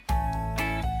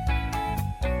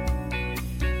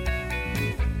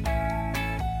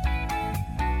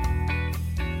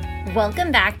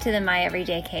Welcome back to the My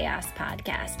Everyday Chaos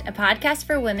podcast, a podcast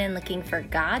for women looking for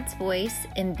God's voice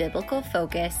and biblical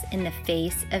focus in the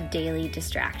face of daily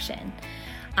distraction.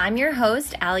 I'm your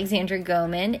host, Alexandra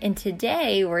Goman, and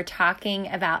today we're talking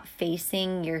about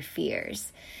facing your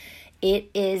fears. It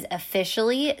is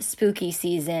officially spooky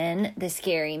season. The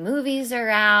scary movies are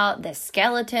out. The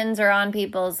skeletons are on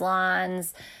people's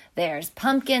lawns. There's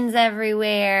pumpkins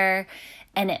everywhere.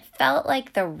 And it felt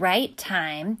like the right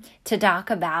time to talk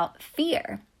about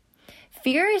fear.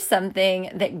 Fear is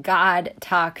something that God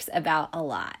talks about a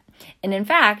lot. And in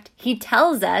fact, he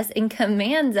tells us and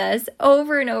commands us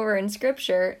over and over in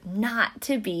Scripture not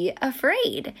to be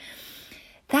afraid.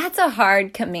 That's a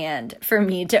hard command for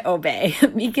me to obey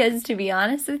because, to be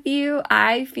honest with you,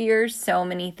 I fear so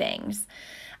many things.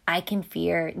 I can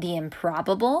fear the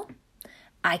improbable.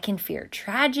 I can fear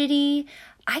tragedy.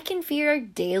 I can fear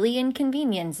daily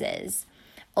inconveniences.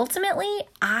 Ultimately,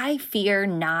 I fear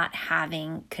not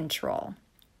having control.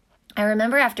 I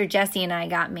remember after Jesse and I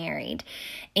got married,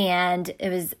 and it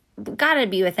was got to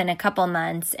be within a couple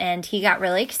months, and he got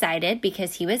really excited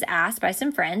because he was asked by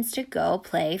some friends to go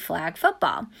play flag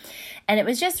football. And it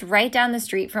was just right down the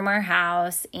street from our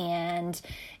house and,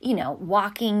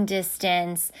 walking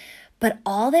distance. But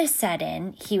all of a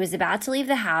sudden, he was about to leave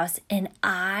the house, and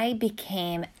I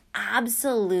became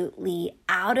absolutely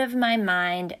out of my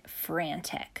mind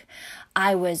frantic.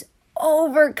 I was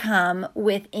overcome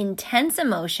with intense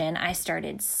emotion. I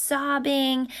started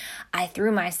sobbing. I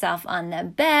threw myself on the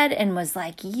bed and was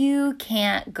like, "You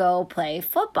can't go play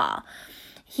football."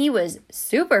 He was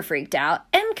super freaked out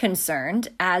and concerned,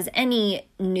 as any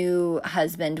new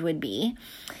husband would be.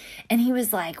 And he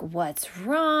was like, "What's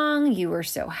wrong? You were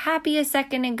so happy a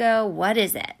second ago. What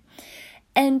is it?"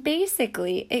 And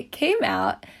basically, it came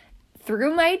out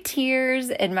through my tears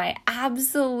and my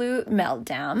absolute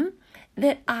meltdown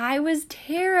that I was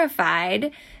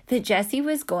terrified that Jesse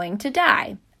was going to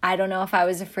die. I don't know if I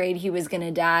was afraid he was going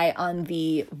to die on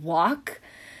the walk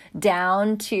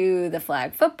down to the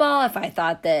flag football, if I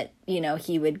thought that,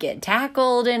 he would get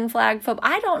tackled in flag football.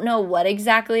 I don't know what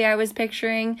exactly I was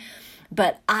picturing,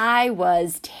 but I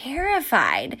was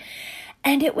terrified.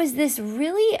 And it was this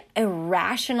really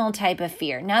irrational type of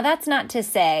fear. Now, that's not to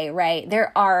say, right,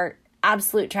 there are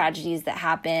absolute tragedies that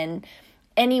happen.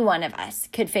 Any one of us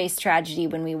could face tragedy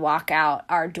when we walk out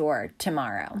our door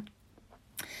tomorrow.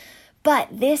 But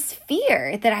this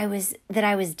fear that I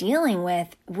was dealing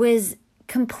with was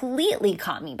completely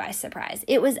caught me by surprise.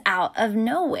 It was out of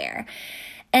nowhere.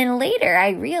 And later I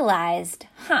realized,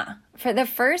 for the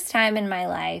first time in my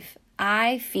life,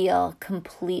 I feel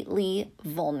completely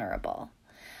vulnerable.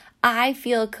 I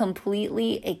feel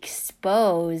completely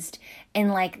exposed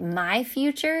and like my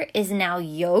future is now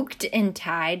yoked and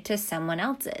tied to someone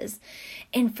else's.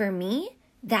 And for me,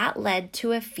 that led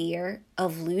to a fear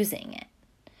of losing it,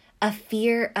 a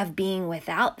fear of being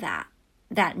without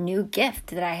that new gift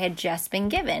that I had just been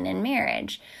given in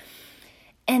marriage.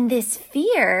 And this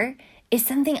fear is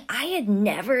something I had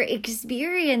never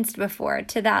experienced before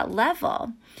to that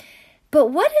level. But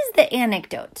what is the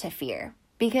antidote to fear?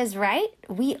 Because, right,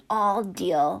 we all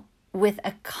deal with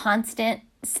a constant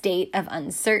state of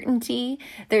uncertainty.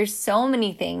 There's so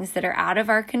many things that are out of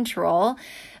our control.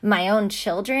 My own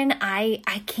children, I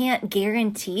can't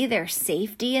guarantee their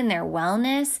safety and their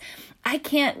wellness. I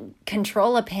can't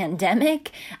control a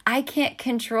pandemic. I can't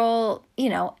control,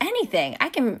 anything. I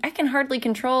can hardly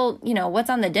control,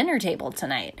 what's on the dinner table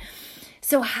tonight.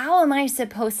 So how am I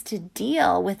supposed to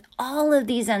deal with all of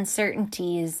these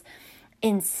uncertainties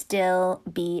and still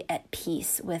be at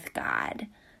peace with God?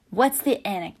 What's the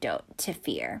antidote to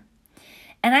fear?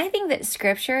 And I think that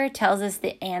Scripture tells us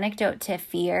the antidote to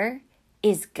fear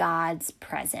is God's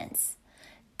presence.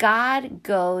 God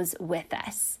goes with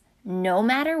us. No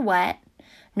matter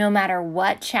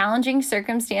what challenging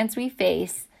circumstance we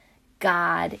face,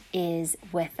 God is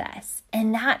with us.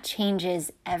 And that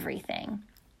changes everything.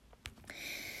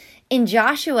 In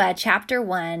Joshua chapter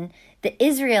 1, the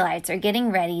Israelites are getting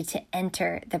ready to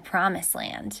enter the promised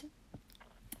land.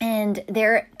 And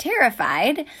they're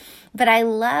terrified, but I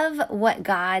love what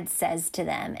God says to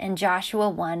them in Joshua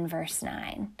 1 verse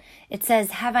 9. It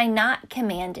says, "Have I not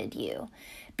commanded you?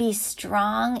 Be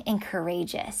strong and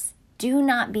courageous. Do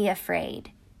not be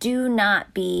afraid. Do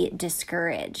not be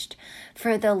discouraged.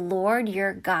 For the Lord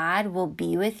your God will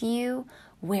be with you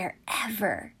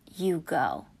wherever you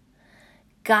go."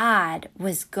 God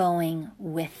was going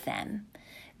with them.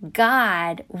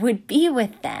 God would be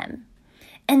with them.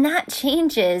 And that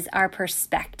changes our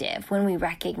perspective when we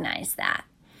recognize that.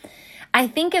 I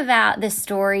think about the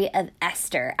story of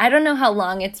Esther. I don't know how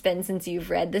long it's been since you've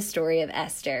read the story of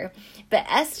Esther, but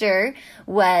Esther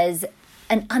was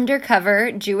an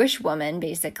undercover Jewish woman,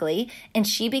 basically, and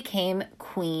she became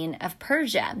queen of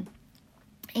Persia.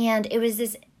 And it was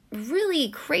this really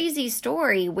crazy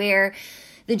story where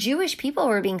the Jewish people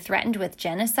were being threatened with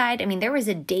genocide. I mean, there was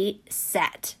a date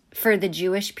set for the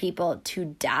Jewish people to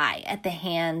die at the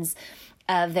hands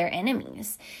of their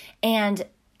enemies. And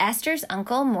Esther's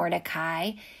uncle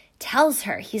Mordecai tells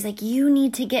her, he's like, you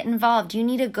need to get involved. You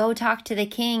need to go talk to the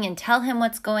king and tell him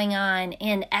what's going on.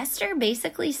 And Esther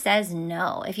basically says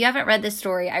no. If you haven't read the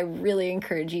story, I really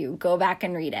encourage you, go back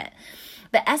and read it.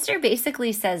 But Esther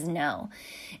basically says no.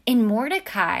 And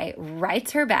Mordecai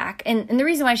writes her back. And the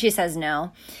reason why she says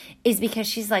no is because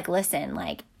she's like, listen,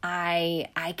 like, I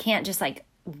can't just like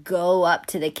go up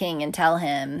to the king and tell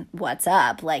him what's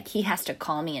up. Like, he has to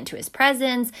call me into his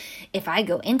presence. If I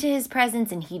go into his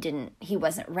presence and he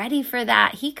wasn't ready for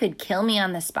that, he could kill me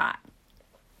on the spot.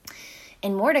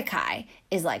 And Mordecai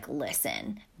is like,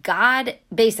 listen, God,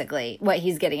 basically what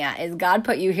he's getting at is God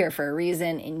put you here for a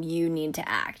reason and you need to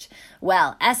act.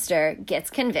 Well, Esther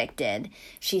gets convicted.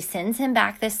 She sends him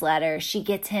back this letter. She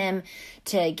gets him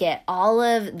to get all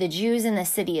of the Jews in the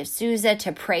city of Susa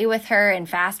to pray with her and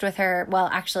fast with her. Well,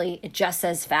 actually, it just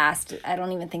says fast. I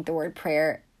don't even think the word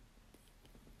prayer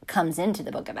comes into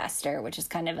the book of Esther, which is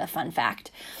kind of a fun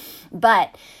fact.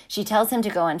 But she tells him to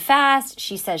go and fast.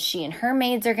 She says she and her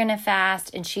maids are going to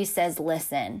fast. And she says,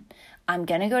 listen, I'm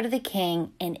going to go to the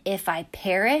king, and if I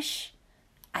perish,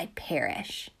 I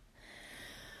perish.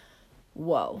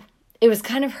 Whoa. It was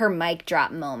kind of her mic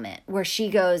drop moment where she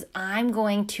goes, I'm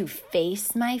going to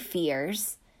face my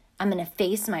fears. I'm going to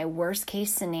face my worst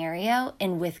case scenario,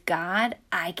 and with God,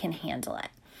 I can handle it.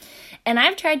 And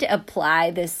I've tried to apply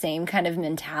this same kind of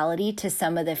mentality to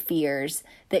some of the fears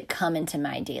that come into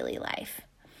my daily life.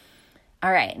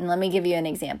 All right, and let me give you an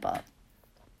example.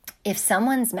 If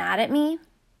someone's mad at me,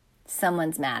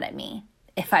 someone's mad at me.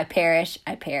 If I perish,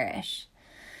 I perish.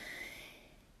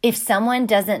 If someone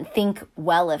doesn't think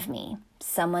well of me,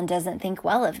 someone doesn't think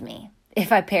well of me.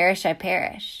 If I perish, I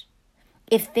perish.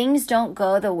 If things don't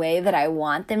go the way that I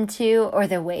want them to or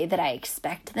the way that I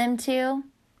expect them to,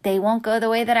 they won't go the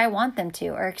way that I want them to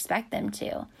or expect them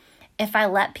to. If I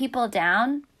let people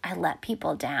down, I let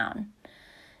people down.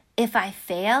 If I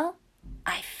fail,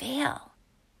 I fail.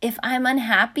 If I'm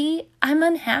unhappy, I'm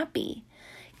unhappy.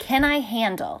 Can I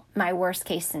handle my worst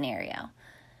case scenario?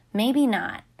 Maybe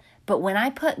not. But when I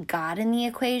put God in the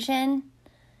equation,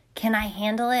 can I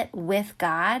handle it with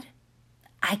God?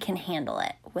 I can handle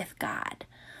it with God.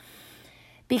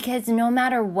 Because no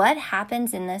matter what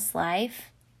happens in this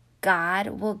life,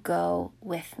 God will go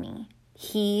with me.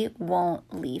 He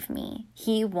won't leave me.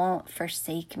 He won't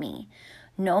forsake me.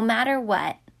 No matter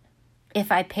what,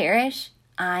 if I perish,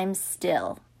 I'm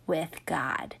still with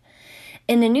God.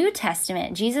 In the New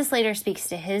Testament, Jesus later speaks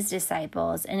to his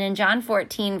disciples, and in John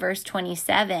 14, verse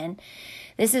 27,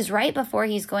 this is right before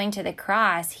he's going to the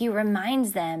cross. He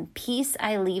reminds them, peace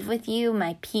I leave with you,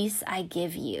 my peace I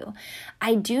give you.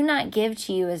 I do not give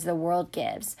to you as the world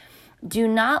gives. Do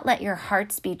not let your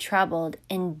hearts be troubled,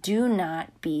 and do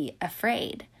not be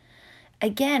afraid.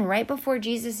 Again, right before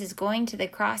Jesus is going to the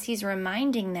cross, he's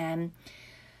reminding them,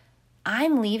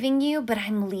 I'm leaving you, but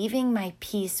I'm leaving my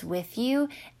peace with you,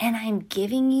 and I'm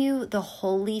giving you the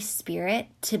Holy Spirit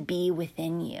to be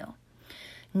within you.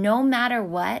 No matter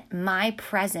what, my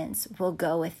presence will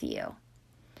go with you.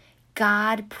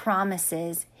 God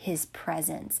promises his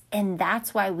presence, and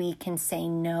that's why we can say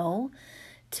no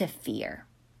to fear.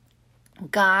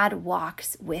 God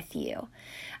walks with you.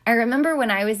 I remember when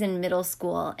I was in middle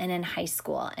school and in high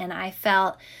school, and I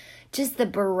felt just the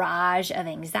barrage of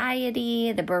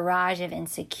anxiety, the barrage of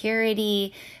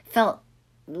insecurity, felt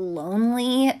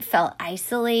lonely, felt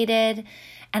isolated.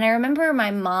 And I remember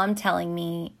my mom telling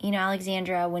me,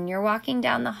 Alexandra, when you're walking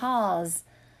down the halls,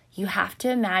 you have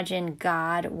to imagine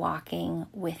God walking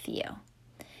with you.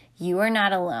 You are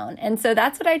not alone. And so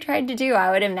that's what I tried to do.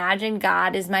 I would imagine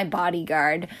God as my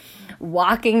bodyguard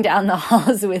walking down the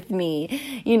halls with me.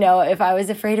 If I was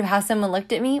afraid of how someone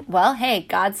looked at me, well, hey,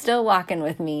 God's still walking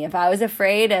with me. If I was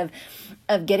afraid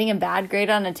of getting a bad grade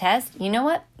on a test, you know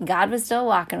what? God was still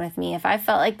walking with me. If I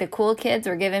felt like the cool kids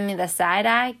were giving me the side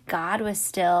eye, God was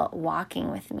still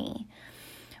walking with me.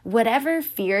 Whatever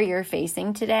fear you're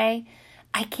facing today,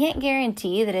 I can't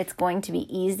guarantee that it's going to be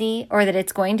easy or that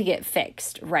it's going to get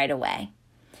fixed right away.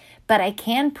 But I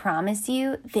can promise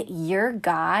you that your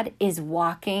God is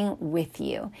walking with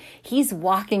you. He's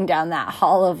walking down that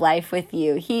hall of life with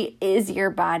you. He is your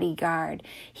bodyguard.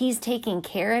 He's taking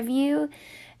care of you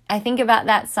I think about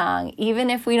that song. Even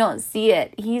if we don't see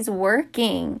it, He's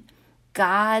working.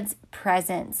 God's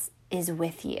presence is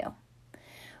with you.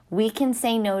 We can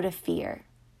say no to fear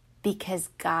because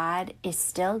God is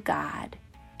still God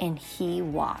and He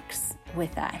walks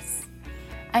with us.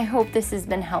 I hope this has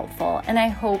been helpful, and I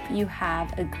hope you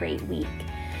have a great week.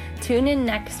 Tune in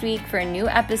next week for a new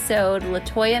episode.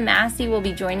 Latoya Massey will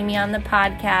be joining me on the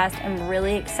podcast. I'm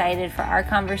really excited for our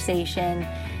conversation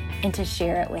and to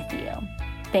share it with you.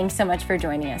 Thanks so much for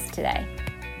joining us today.